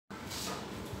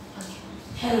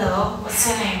Hello, what's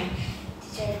your name?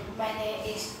 Teacher, my name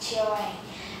is Chieu.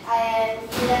 I am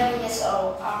 11 years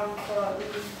old. I'm from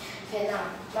Vietnam.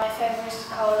 My favorite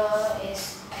color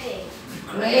is pink.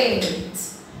 Great.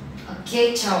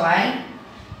 Okay, Chawai,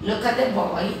 look at the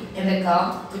boy and the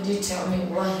girl. Could you tell me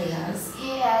what he has?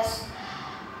 He has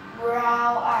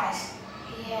brown eyes.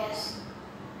 He has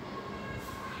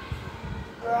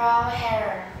brown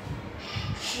hair.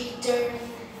 She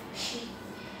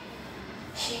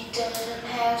doesn't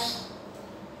have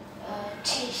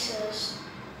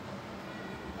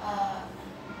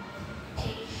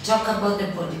teeth. Talk about the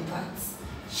body parts.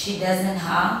 She doesn't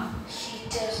have. She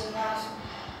doesn't have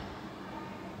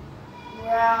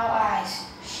brown eyes.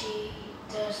 She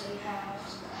doesn't have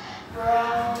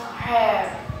brown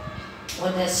hair.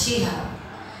 What does she have?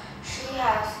 She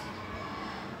has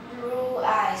blue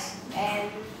eyes and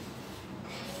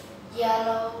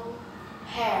yellow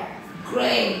hair.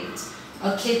 Great.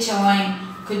 Okay,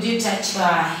 Chawai, could you touch your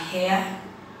hair?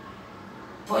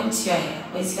 Point to your hair.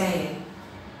 Where's your hair?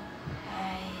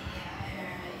 My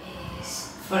hair is.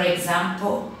 For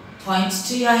example, point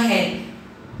to your head.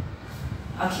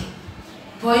 Okay.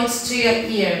 Point to your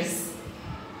ears.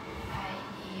 My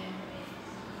ear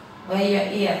Where are your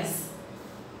ears?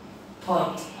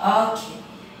 Point. Okay.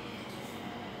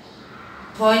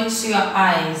 Point to your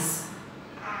eyes.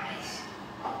 eyes.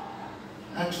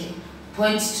 Okay.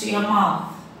 Point to your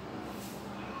mouth.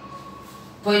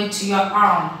 Point to your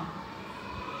arm.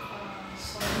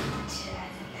 So I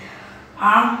don't know.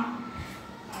 Arm.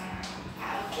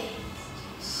 Okay.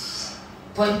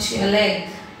 Point to your leg.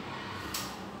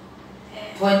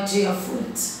 Point to your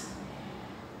foot.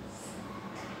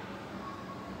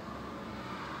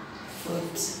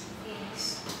 Foot.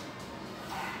 Yes.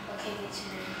 Okay,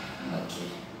 teacher. Okay.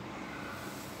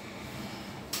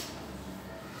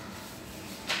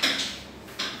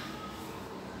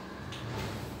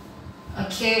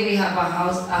 Okay, we have a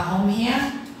home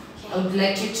here. I would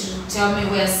like you to tell me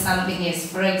where something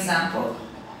is. For example,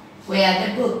 where are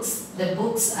the books? The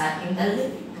books are in the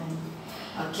living room.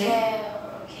 Okay?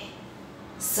 Okay.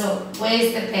 So, where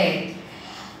is the bed?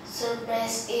 The bed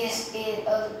is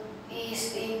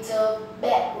in the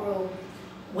bedroom.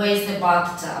 Where is the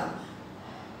bathtub?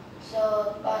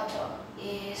 The bottle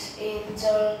is in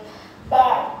the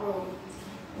bathroom.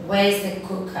 Where is the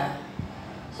cooker?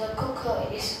 The cooker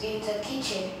is in the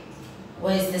kitchen.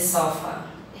 Where is the sofa?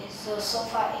 The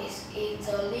sofa is in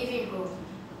the living room.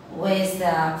 Where is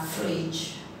the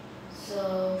fridge?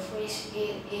 The fridge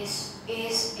is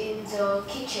in the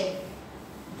kitchen.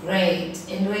 Great.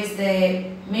 And where is the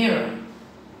mirror?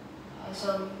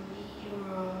 The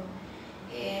mirror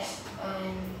is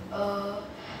in a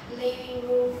living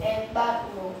room and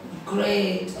bathroom.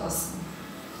 Great. Awesome.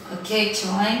 Okay,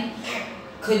 Choi,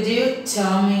 could you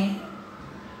tell me?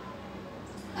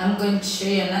 I'm going to show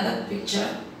you another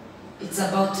picture. It's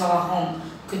about our home.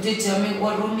 Could you tell me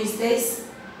what room is this?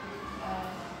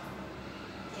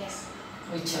 Yes.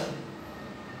 Which one?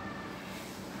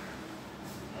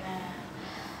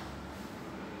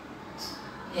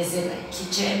 Is it a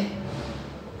kitchen?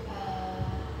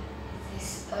 It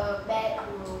is a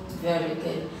bedroom. Very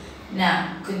good.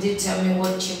 Now, could you tell me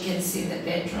what you can see in the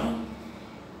bedroom?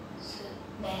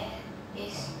 The bed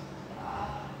is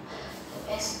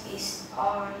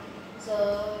on the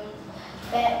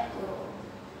bedroom.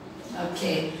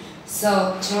 Okay.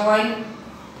 So, Joy,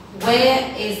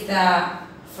 where is the?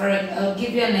 I'll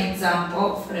give you an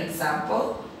example. For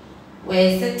example, where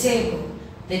is the table?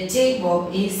 The table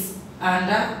is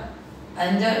under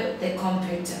the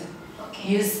computer. Okay.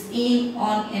 Use in,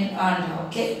 on, and under.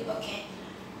 Okay. Okay.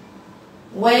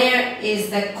 Where is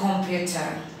the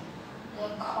computer? The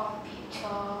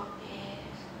computer is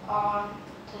on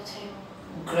the table.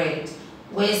 Great.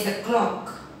 Where is the clock?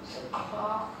 The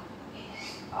clock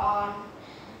is on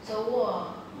the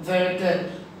wall. Very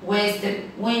good. Where is the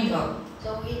window?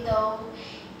 The window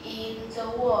in the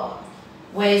wall.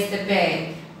 Where is the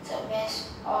bed? The bed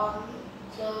on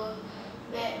the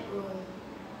bedroom.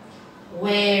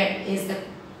 Where is the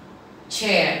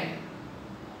chair?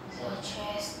 The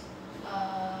chairs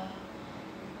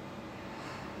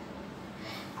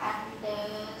under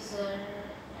the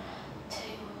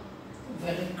table.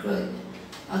 Very good.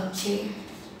 Okay.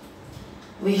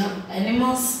 We have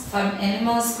animals, farm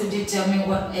animals. Could you tell me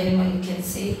what animal you can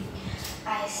see?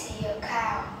 I see a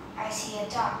cow. I see a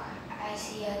duck. I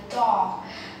see a dog.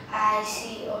 I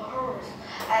see a horse.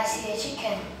 I see a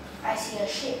chicken. I see a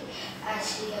sheep. I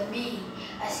see a bee.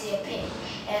 I see a pig.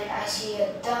 And I see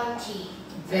a donkey.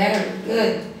 Very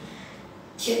good.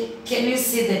 Can you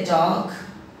see the dog?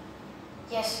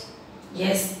 Yes.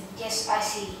 Yes? Yes, I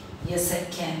see. Yes, I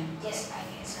can. Yes, I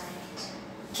can. Sorry.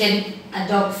 Can a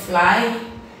dog fly?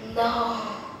 No.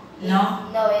 No?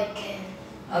 No, it can.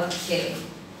 Okay.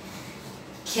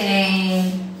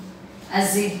 Can a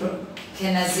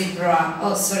zebra,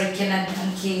 oh sorry, can a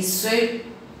donkey swim?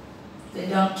 The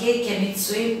donkey, can it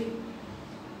swim?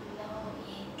 No,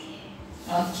 it can.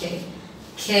 Okay.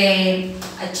 Can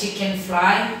a chicken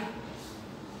fly?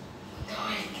 No,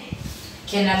 it can.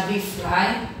 Can a bee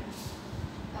fly?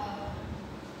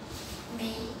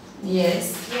 Bee.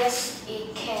 Yes. Yes,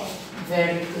 it can.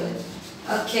 Very good.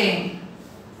 Okay.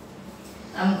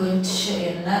 I'm going to show you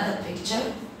another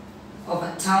picture of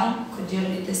a town. Could you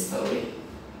read the story?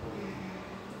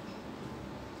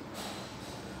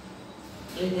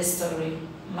 Read the story.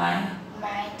 My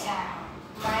town.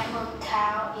 My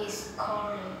hometown is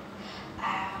called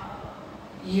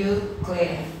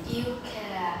Claire.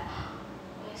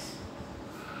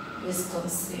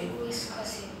 Wisconsin.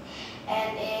 Wisconsin,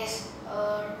 and it's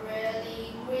a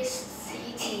really rich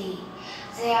city.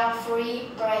 There are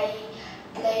free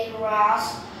playgrounds.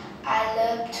 I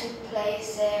love to play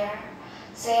there.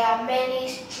 There are many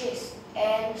streets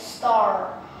and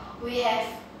stores. We have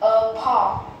a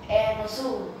park and a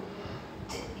zoo.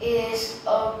 It is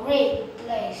a great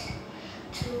place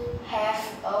to have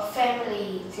a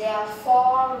family. There are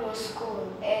 4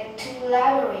 schools and 2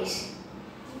 libraries.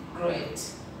 Great.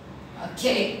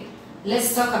 Okay,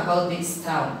 let's talk about this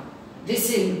town. This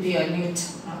will be a new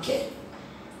town, okay?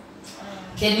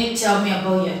 Can you tell me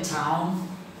about your town?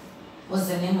 What's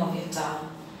the name of your town?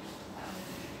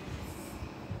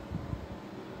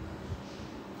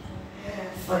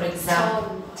 For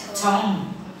example,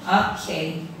 Tom.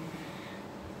 Okay.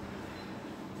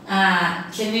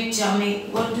 Can you tell me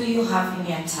what do you have in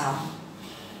your town?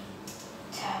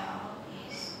 Town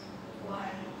is 1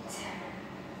 town.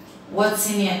 What's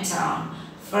in your town?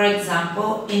 For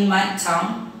example, in my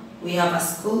town, we have a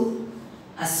school,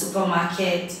 a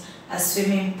supermarket, a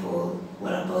swimming pool.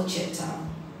 What about your town?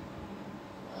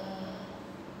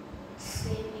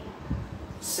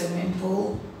 Swimming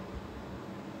pool.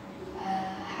 A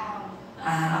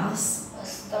house. A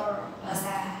store. A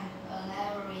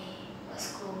library. A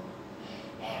school.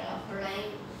 And a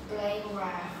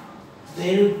playground.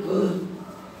 Very good.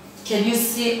 Can you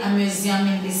see a museum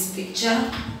in this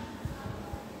picture?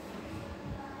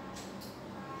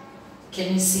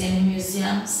 Can you see any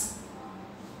museums?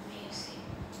 Museum.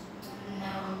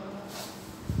 No.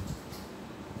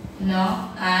 No,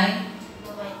 No, I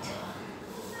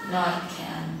No, I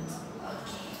can't.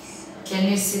 Okay, so. Can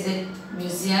you see the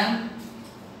museum?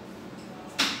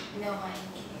 No, I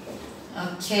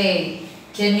can't. Okay.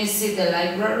 Can you see the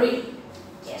library?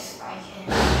 Yes, I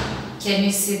can. Can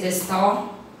you see the store?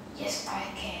 Yes, I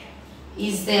can.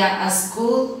 Is there a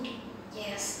school?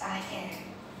 Yes, I can.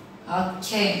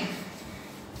 Okay.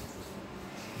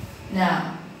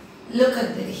 Now, look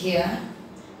at here.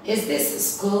 Is this a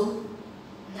school?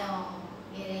 No,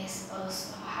 it is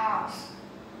also a house.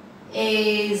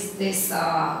 Is this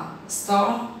a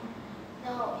store?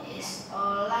 No, it's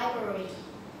a library.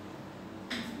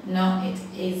 No, it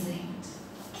isn't.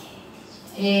 Okay.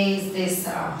 Is this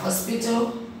a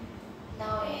hospital?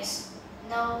 No, it is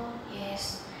a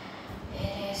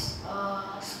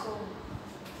school.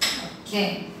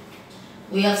 Okay.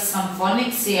 We have some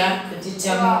phonics here. Could you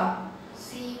tell me?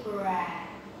 Zebra,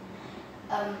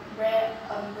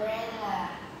 umbrella,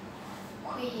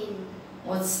 queen.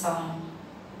 What sound?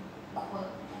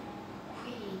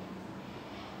 Queen.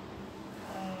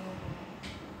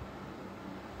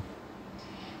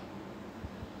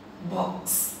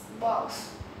 Box. Box.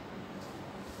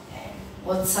 And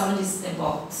What sound is the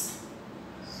box?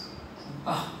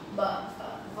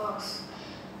 box.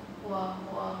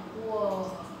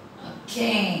 Whoa.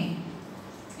 Okay.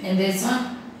 And this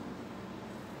one?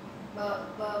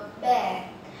 Bag.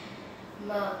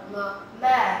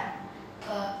 Map.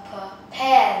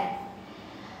 Pen.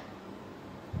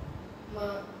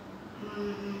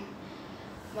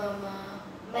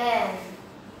 Man.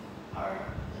 Or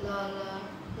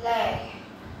leg.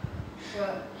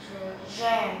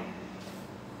 Jam.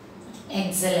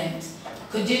 Excellent.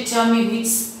 Could you tell me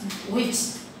which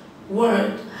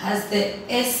word has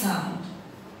the S sound?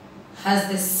 Has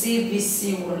the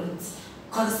CVC words?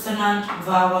 Consonant,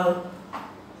 vowel,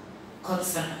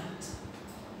 consonant.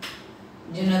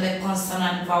 Do you know the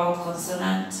consonant, vowel,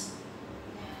 consonant?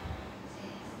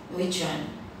 Which one?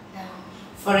 No.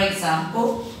 For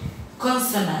example,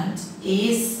 consonant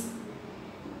is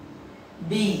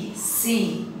B,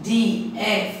 C, D,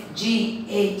 F, G,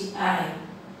 H, I.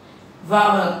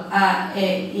 Vowel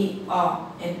A, E, O,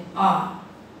 and R.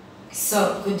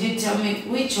 So, could you tell me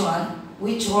which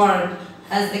word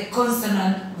has the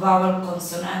consonant, vowel,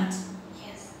 consonant?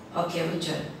 Yes. Okay, which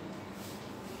one?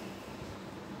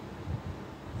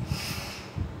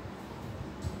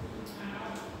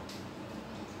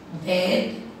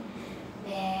 Bed.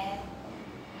 Bed.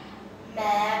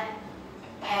 Man.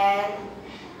 Pen.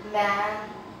 Man.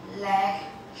 Leg.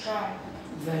 Jump.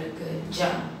 Very good.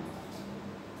 Jump.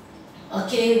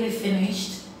 Okay, we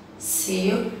finished. See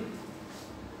you.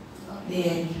 The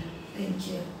end. Thank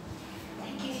you.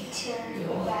 Thank you, teacher. You're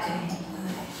Bye. welcome.